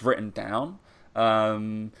I've just written down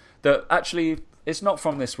that actually. It's not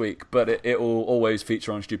from this week, but it will always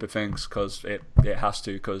feature on Stupid Things because it has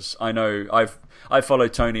to. Because I know I've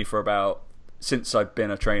followed Tony for since I've been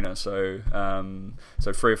a trainer, so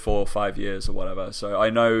 3 or 4 or 5 years or whatever. So I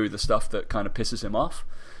know the stuff that kind of pisses him off.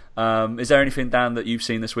 Is there anything, Dan, that you've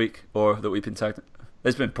seen this week or that we've been tagged?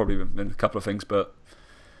 There's probably been a couple of things, but.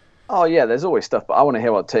 Oh yeah, there's always stuff, but I want to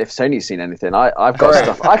hear if Tony's seen anything. I've got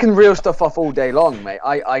stuff. I can reel stuff off all day long, mate.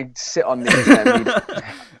 I sit on the internet.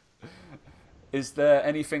 Is there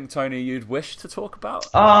anything, Tony, you'd wish to talk about?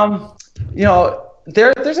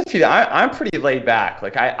 There's a few. I'm pretty laid back.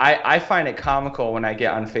 Like I find it comical when I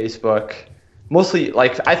get on Facebook. Mostly,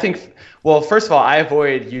 I think. Well, first of all, I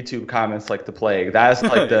avoid YouTube comments like the plague. That is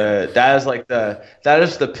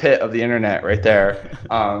the pit of the internet right there.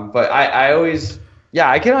 But I always,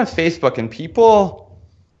 I get on Facebook and people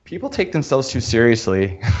take themselves too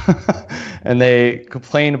seriously. And they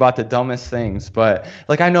complain about the dumbest things. But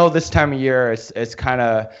I know this time of year it's kind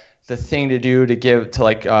of the thing to do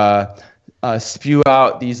to spew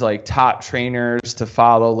out these top trainers to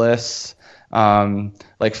follow lists.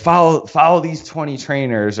 Follow these 20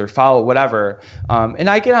 trainers or follow whatever. And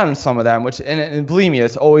I get on some of them, and believe me,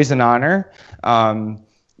 it's always an honor. I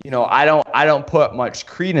don't put much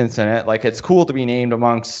credence in it. It's cool to be named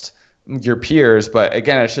amongst your peers, but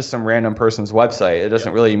again, it's just some random person's website. It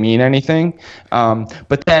doesn't really mean anything.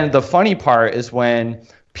 But then the funny part is when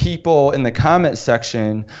people in the comment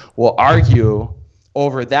section will argue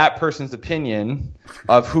over that person's opinion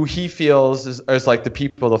of who he feels is the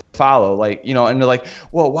people to follow. And they're like,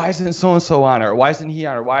 well, why isn't so-and-so on it? Or why isn't he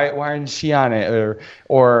on it? Or why isn't she on it?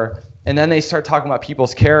 And then they start talking about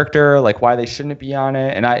people's character, why they shouldn't be on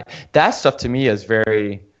it. And that stuff to me is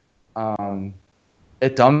very,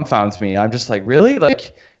 it dumbfounds me. I'm just like, really?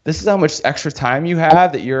 This is how much extra time you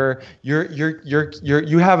have that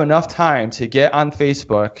you have enough time to get on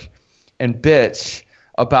Facebook and bitch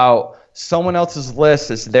about someone else's list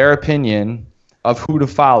as their opinion of who to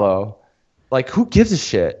follow. Who gives a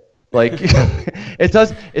shit?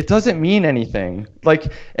 It doesn't mean anything.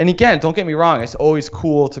 And again, don't get me wrong, it's always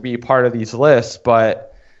cool to be part of these lists,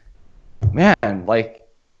 but man,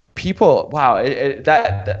 people, wow,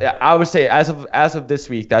 that I would say as of this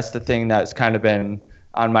week, that's the thing that's kind of been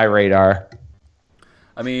on my radar.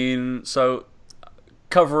 I mean, so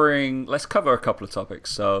let's cover a couple of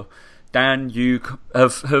topics. So Dan, you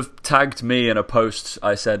have tagged me in a post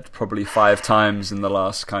I said probably 5 times in the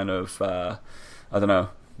last kind of I don't know,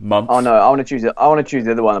 month. Oh no, I want to choose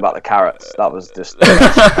the other one about the carrots. That was just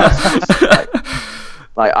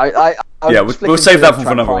we'll save that one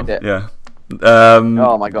for another one. Yeah.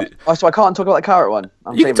 Oh my god! Oh, so I can't talk about the carrot one.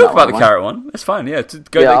 You can talk about the carrot one. It's fine. Yeah,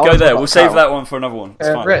 go there. We'll save that one for another one. It's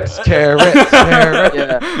fine. Carrots.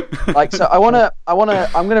 Yeah. Like, so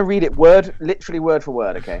I'm gonna read it literally word for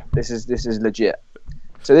word. Okay, this is legit.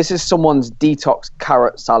 So this is someone's detox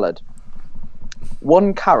carrot salad.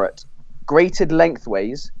 1 carrot, grated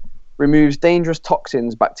lengthways, removes dangerous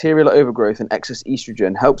toxins, bacterial overgrowth, and excess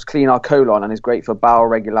estrogen. Helps clean our colon and is great for bowel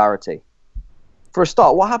regularity. For a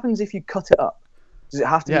start, what happens if you cut it up? Does it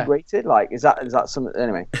have to be grated? Like, is that something?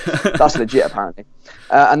 Anyway, that's legit apparently.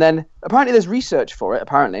 And then apparently there's research for it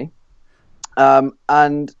apparently.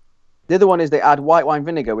 And the other one is they add white wine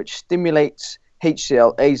vinegar, which stimulates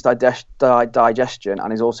HCl, aids digestion,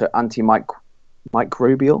 and is also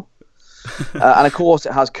antimicrobial. And of course,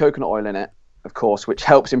 it has coconut oil in it, of course, which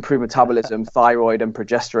helps improve metabolism, thyroid, and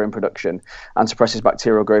progesterone production, and suppresses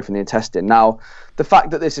bacterial growth in the intestine. Now, the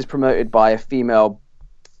fact that this is promoted by a female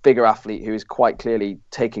figure athlete who is quite clearly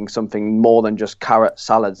taking something more than just carrot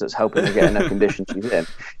salads that's helping her get in the condition she's in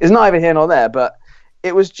is neither here nor there. But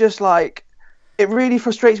it was just like, it really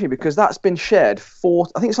frustrates me because that's been shared I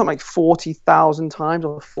think it's something like 40,000 times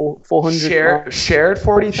or 400. Shared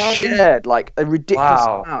 40,000. Shared like a ridiculous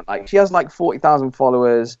amount. Like she has like 40,000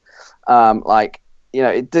 followers. Like, you know,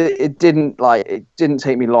 it didn't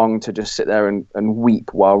take me long to just sit there and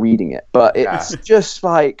weep while reading it. But it's just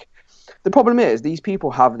like, the problem is these people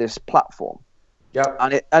have this platform. Yep.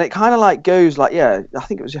 And it kind of like goes like, I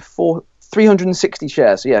think it was 360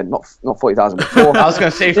 shares. So yeah, not 40,000. But I was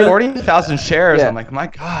going to say 40,000 shares. Yeah. I'm like, my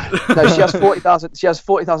God. No, she has 40,000. She has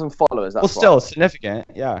 40,000 followers. That's still significant.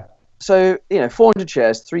 Yeah. So, 400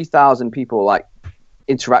 shares, 3,000 people like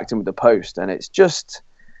interacting with the post, and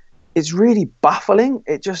it's really baffling.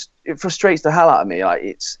 It frustrates the hell out of me.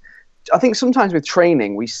 Like I think sometimes with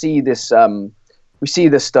training we see this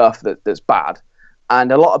stuff that's bad,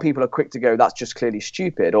 and a lot of people are quick to go, that's just clearly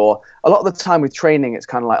stupid. Or a lot of the time with training, it's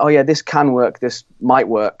kind of like, oh yeah, this can work, this might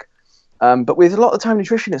work. But with a lot of the time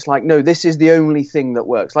nutrition, it's like, no, this is the only thing that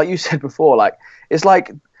works. Like you said before, like it's like,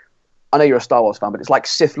 I know you're a Star Wars fan, but it's like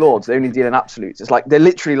Sith Lords. They only deal in absolutes. It's like they're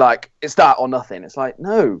literally like, it's that or nothing. It's like,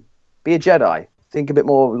 no, be a Jedi. Think a bit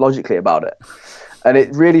more logically about it. And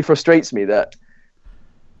it really frustrates me that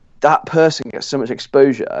person gets so much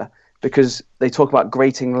exposure because they talk about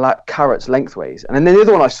grating carrots lengthways. And then the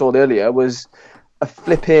other one I saw earlier was a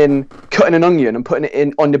flipping cutting an onion and putting it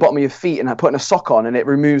in on the bottom of your feet and putting a sock on, and it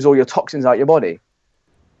removes all your toxins out your body.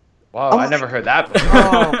 Wow, I never heard that before.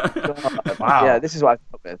 Oh, wow. Yeah, this is what I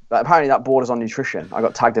thought with. But apparently that borders on nutrition. I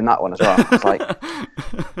got tagged in that one as well. It's like,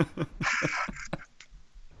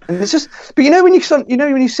 and it's just, but when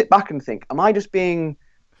you sit back and think, am I just being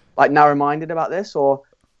like narrow-minded about this, or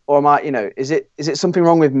am I, is it something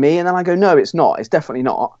wrong with me? And then I go, no, it's not. It's definitely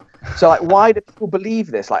not. So like, why do people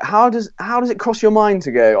believe this? Like, how does it cross your mind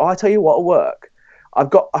to go, oh, I tell you what'll work.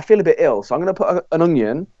 I feel a bit ill, so I'm going to put an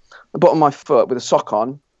onion at the bottom of my foot with a sock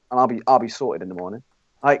on, and I'll be sorted in the morning.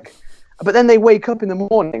 Like, but then they wake up in the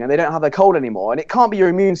morning and they don't have their cold anymore, and it can't be your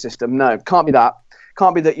immune system. No, it can't be that.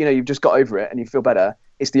 Can't be that you've just got over it and you feel better.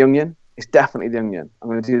 It's the onion. It's definitely the onion. I'm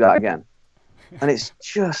going to do that again. And it's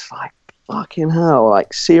just like, fucking hell,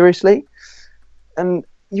 like seriously. And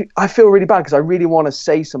I feel really bad because I really want to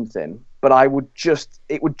say something, but it would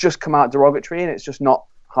just come out derogatory, and it's just not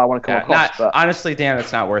how I want to come across. But honestly, Dan,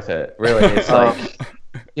 it's not worth it. Really, it's like,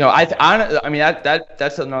 I mean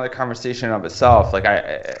that's another conversation of itself. Like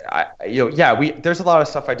there's a lot of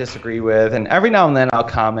stuff I disagree with, and every now and then I'll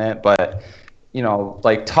comment, but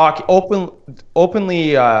like talk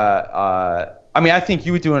openly. I mean, I think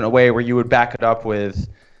you would do it in a way where you would back it up with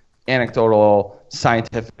anecdotal,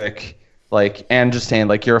 scientific, like, and just saying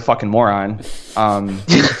like you're a fucking moron.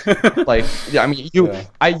 Like, I mean,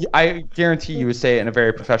 I guarantee you would say it in a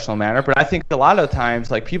very professional manner, but I think a lot of times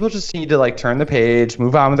like people just need to like turn the page,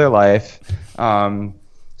 move on with their life.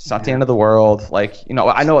 It's not the end of the world. Like,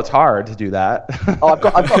 I know it's hard to do that. Oh, I've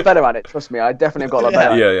got better at it. Trust me, I definitely have got a lot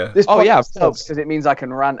better. Yeah. This helps because it means I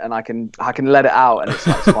can rant and I can let it out, and it's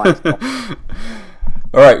fine.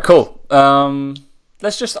 All right, cool.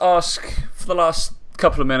 Let's just ask for the last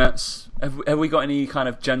couple of minutes. Have we got any kind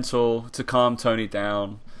of gentle to calm Tony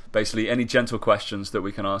down? Basically, any gentle questions that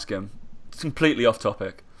we can ask him? It's completely off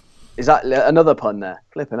topic. Is that another pun there?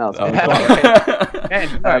 Flipping out.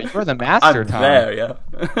 Man, you're the master, Tom. There,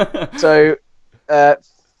 yeah. So,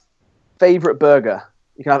 favorite burger?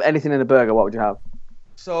 You can have anything in a burger. What would you have?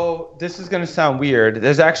 So this is going to sound weird.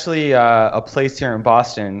 There's actually a place here in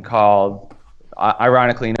Boston called,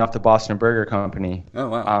 ironically enough, the Boston Burger Company. Oh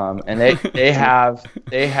wow. And they have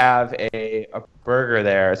a burger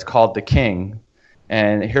there. It's called the King,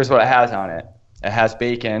 and here's what it has on it. It has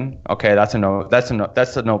bacon. Okay, that's a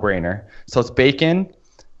no-brainer. So it's bacon,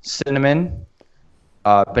 cinnamon,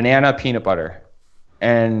 banana, peanut butter,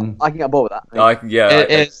 and I can get bored with that.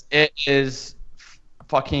 it is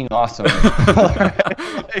fucking awesome.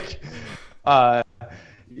 Like, and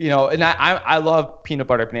I love peanut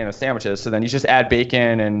butter banana sandwiches. So then you just add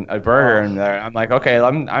bacon and a burger in there. I'm like, okay,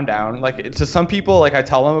 I'm down. Like, to some people, like, I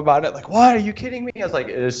tell them about it, like, what? Are you kidding me? I was like,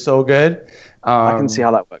 it is so good. I can see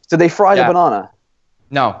how that works. Do they fry the banana?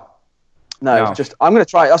 No. No, it's just, I'm going to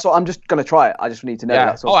try it. That's what I'm just going to try it. I just need to know.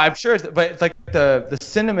 Yeah. Oh, I'm sure. But it's like the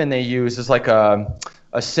cinnamon they use is like a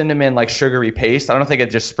cinnamon, like, sugary paste. I don't think it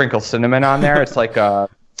just sprinkles cinnamon on there. It's like like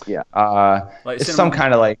it's cinnamon, some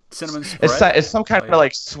kind of like cinnamon spread? It's some kind of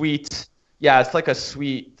like sweet. Yeah, it's like a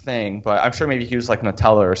sweet thing, but I'm sure maybe he used like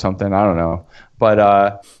Nutella or something. I don't know, but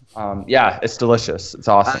yeah, it's delicious. It's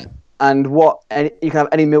awesome. And you can have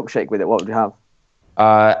any milkshake with it. What would you have?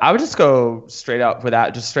 I would just go straight up with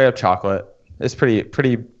that, just straight up chocolate. It's pretty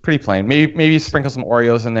plain. Maybe sprinkle some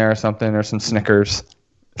Oreos in there or something, or some Snickers.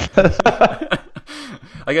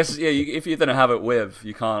 I guess if you're gonna have it with,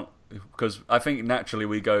 you can't, because I think naturally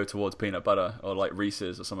we go towards peanut butter or like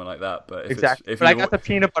Reese's or something like that. But exactly. But I got the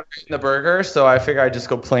peanut butter in the burger, so I figure I'd just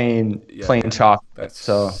go plain chocolate.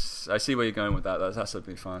 So I see where you're going with that. That's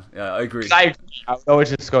absolutely fine. Yeah, I agree. I would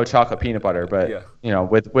always just go chocolate peanut butter, but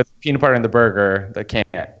with peanut butter in the burger, they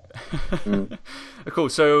can't. Cool.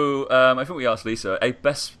 So I think we asked Lisa a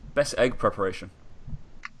best egg preparation.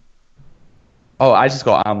 Oh, I just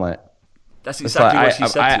go omelet. That's exactly what she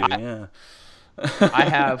said to you. Yeah. I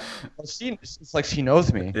have. It's like she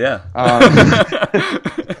knows me. Yeah.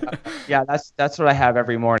 Yeah, that's what I have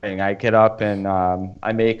every morning. I get up and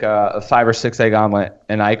I make a 5 or 6 egg omelet,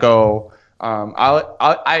 and I go.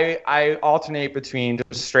 I alternate between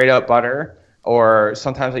just straight up butter, or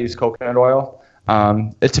sometimes I use coconut oil.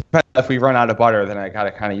 It depends. If we run out of butter, then I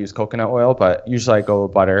gotta kind of use coconut oil, but usually I go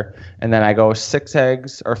with butter, and then I go 6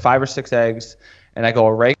 eggs or 5 or 6 eggs, and I go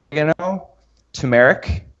oregano,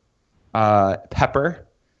 turmeric, pepper,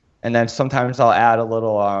 and then sometimes I'll add a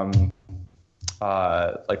little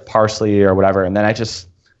like parsley or whatever, and then I just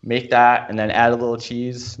make that, and then add a little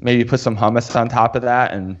cheese, maybe put some hummus on top of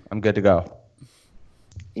that, and I'm good to go.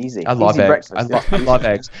 Easy. I love eggs. Breakfast. I love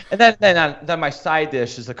eggs. And then my side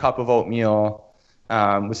dish is a cup of oatmeal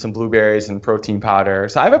with some blueberries and protein powder.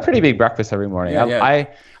 So I have a pretty big breakfast every morning. Yeah.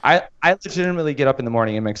 I legitimately get up in the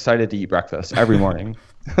morning and I'm excited to eat breakfast every morning.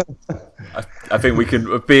 I think we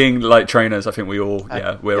can, being like trainers, I think we all,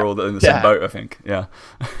 we're all in the same boat, I think. Yeah.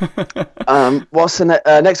 What's the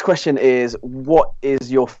next question is, what is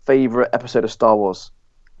your favorite episode of Star Wars?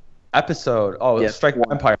 Episode? Oh, yes.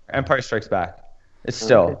 Empire Strikes Back. It's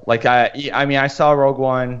still like I mean I saw Rogue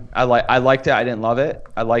One. I liked it. I didn't love it.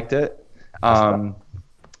 I liked it. But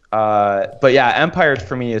yeah, Empire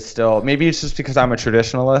for me is still, maybe it's just because I'm a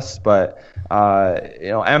traditionalist, but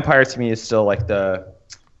Empire to me is still like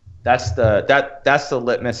that's the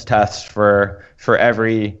litmus test for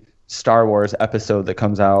every Star Wars episode that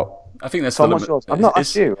comes out. I think that's I've not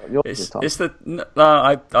asked you.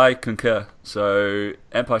 I concur. So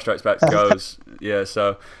Empire Strikes Back goes. Yeah.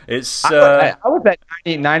 So it's. I would bet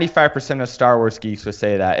 95% of Star Wars geeks would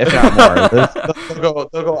say that, if not more.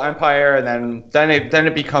 They'll go Empire, and then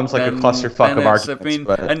it becomes like a clusterfuck of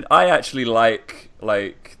arguments. And I actually like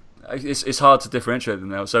it's hard to differentiate them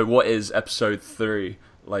now. So what is Episode 3?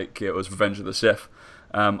 Like it was Revenge of the Sith.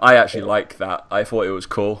 I actually like that. I thought it was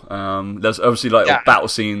cool. There's obviously battle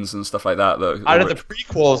scenes and stuff like that. Out of the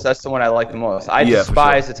prequels, that's the one I like the most. I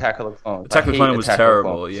despise Attack of the Clones. Attack of the Clones was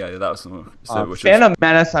terrible. Yeah, that was the one. Phantom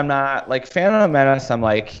Menace, I'm not like Phantom Menace. I'm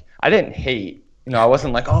like, I didn't hate. I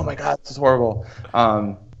wasn't like, oh my god, this is horrible.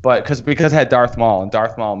 But because it had Darth Maul, and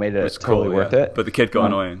Darth Maul made it totally worth it. But the kid got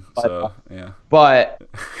annoying. So yeah. But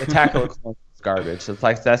Attack of the Clones is garbage. It's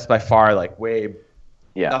like that's by far like way.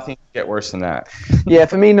 Yeah. Nothing can get worse than that. Yeah,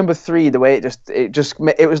 for me, number 3, the way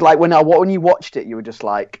it was like when you watched it, you were just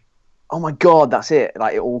like, oh my god, that's it.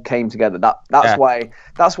 Like it all came together. That's why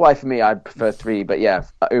for me I prefer 3, but yeah,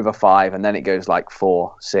 over 5, and then it goes like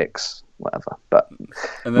 4, 6, whatever. But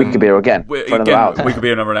we could be here again for another hour. We could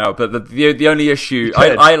be another hour. But the only issue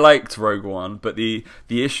I liked Rogue One, but the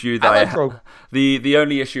issue that the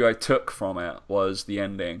only issue I took from it was the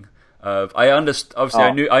ending.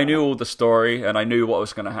 Obviously, I knew all the story, and I knew what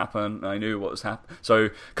was going to happen. I knew what was happening. So,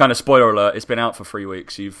 kind of spoiler alert: it's been out for 3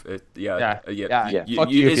 weeks. Fuck you if you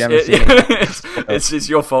haven't seen it. It's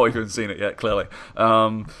your fault if you haven't seen it yet. Clearly,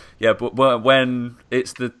 but when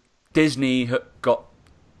it's Disney got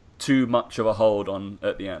too much of a hold on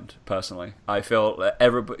at the end. Personally, I feel that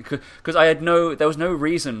everybody, because there was no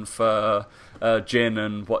reason for Jin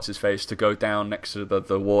and what's his face to go down next to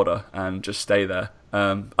the water and just stay there.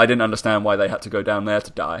 I didn't understand why they had to go down there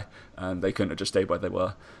to die, and they couldn't have just stayed where they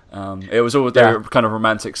were. It was all their kind of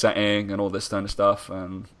romantic setting and all this kind of stuff,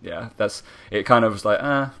 and it kind of was like,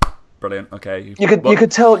 brilliant. Okay, you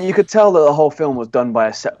could tell that the whole film was done by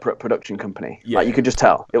a separate production company. Yeah. Like you could just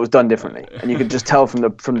tell it was done differently, and you could just tell from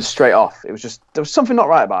the straight off. It was just there was something not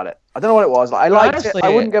right about it. I don't know what it was. Like, I liked honestly, it. I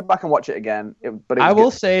wouldn't go back and watch it again. I will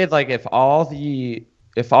say, like, if all the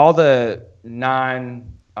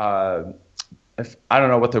non I don't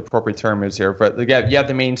know what the appropriate term is here, but you have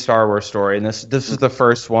the main Star Wars story, and this is the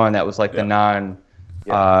first one that was like the non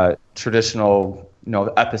traditional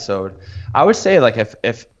episode. I would say, like,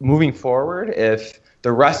 if moving forward, if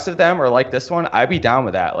the rest of them are like this one, I'd be down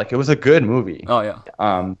with that. Like, it was a good movie. Oh yeah.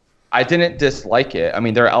 I didn't dislike it. I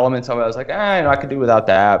mean, there are elements of it I was like, I could do without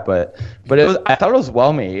that, but I thought it was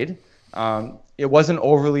well made. It wasn't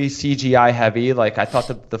overly CGI heavy. Like, I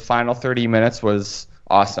thought the final 30 minutes was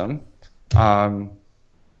awesome. The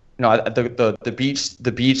beach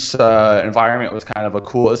environment was kind of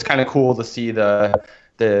cool. It's kind of cool to see the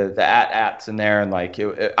AT-ATs in there, and like I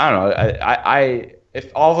don't know. I if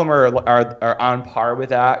all of them are on par with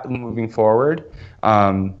that moving forward,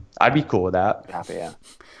 I'd be cool with that. Happy, yeah.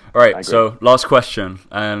 All right, so last question,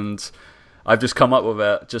 and I've just come up with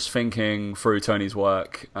it just thinking through Tony's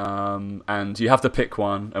work, and you have to pick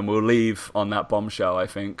one, and we'll leave on that bombshell. I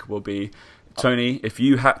think will be, Tony, if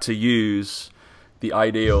you had to use the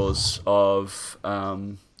ideals of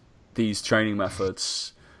these training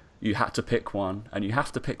methods, you had to pick one, and you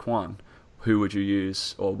have to pick one, who would you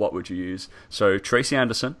use, or what would you use? So Tracy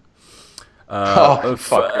Anderson,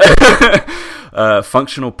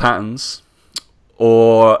 functional patterns,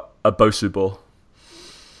 or a Bosu ball.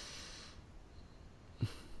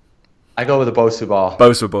 I go with a Bosu ball.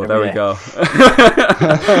 Bosu ball, there we go.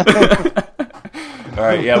 All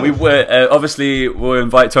right, yeah, we were obviously we'll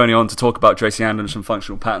invite Tony on to talk about Tracy Anderson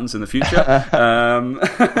functional patterns in the future.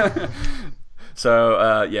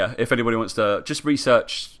 So if anybody wants to just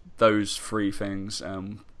research those three things,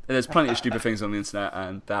 there's plenty of stupid things on the internet,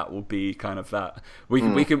 and that will be kind of that.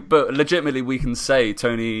 We can, but legitimately we can say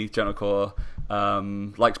Tony Gentilcore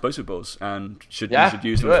likes Bosu balls and should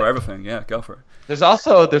use them for everything. Yeah, go for it. There's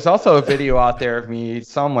also a video out there of me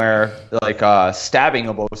somewhere like stabbing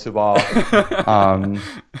a Bosu ball.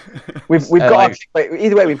 We've got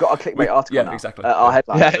either way. We've got a clickbait article. Yeah, now. Exactly. Our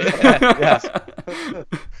headline. Yes.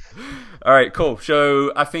 All right, cool.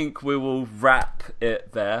 So I think we will wrap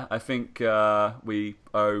it there. I think we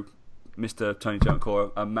owe Mr. Tony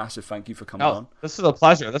Gentilcore a massive thank you for coming on. This is a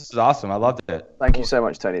pleasure. This is awesome. I loved it. Thank you so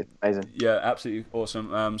much, Tony. Amazing. Yeah, absolutely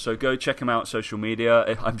awesome. So go check him out on social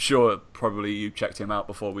media. I'm sure probably you checked him out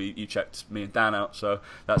before you checked me and Dan out, so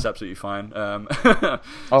that's absolutely fine. We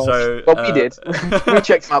did. We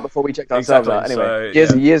checked him out before we checked ourselves out. Anyway,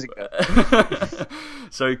 years ago.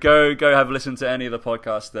 So go have a listen to any of the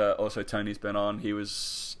podcasts that also Tony's been on. He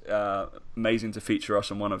was amazing to feature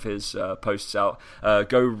us on one of his posts out.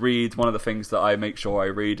 Go read. One of the things that I make sure I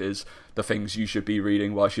read is the things you should be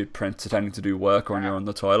reading while you're pretending to do work or when you're on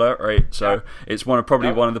the toilet, right? So it's one of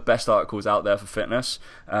the best articles out there for fitness,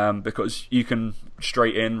 because you can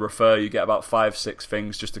straight in refer. You get about 5-6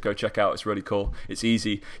 things just to go check out. It's really cool. It's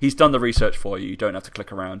easy. He's done the research for you. You don't have to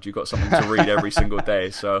click around. You've got something to read every single day.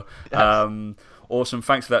 So awesome.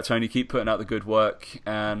 Thanks for that, Tony. Keep putting out the good work,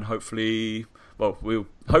 and hopefully we'll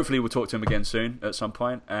talk to him again soon at some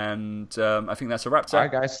point. And I think that's a wrap. All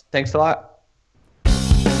right, guys. Thanks a lot.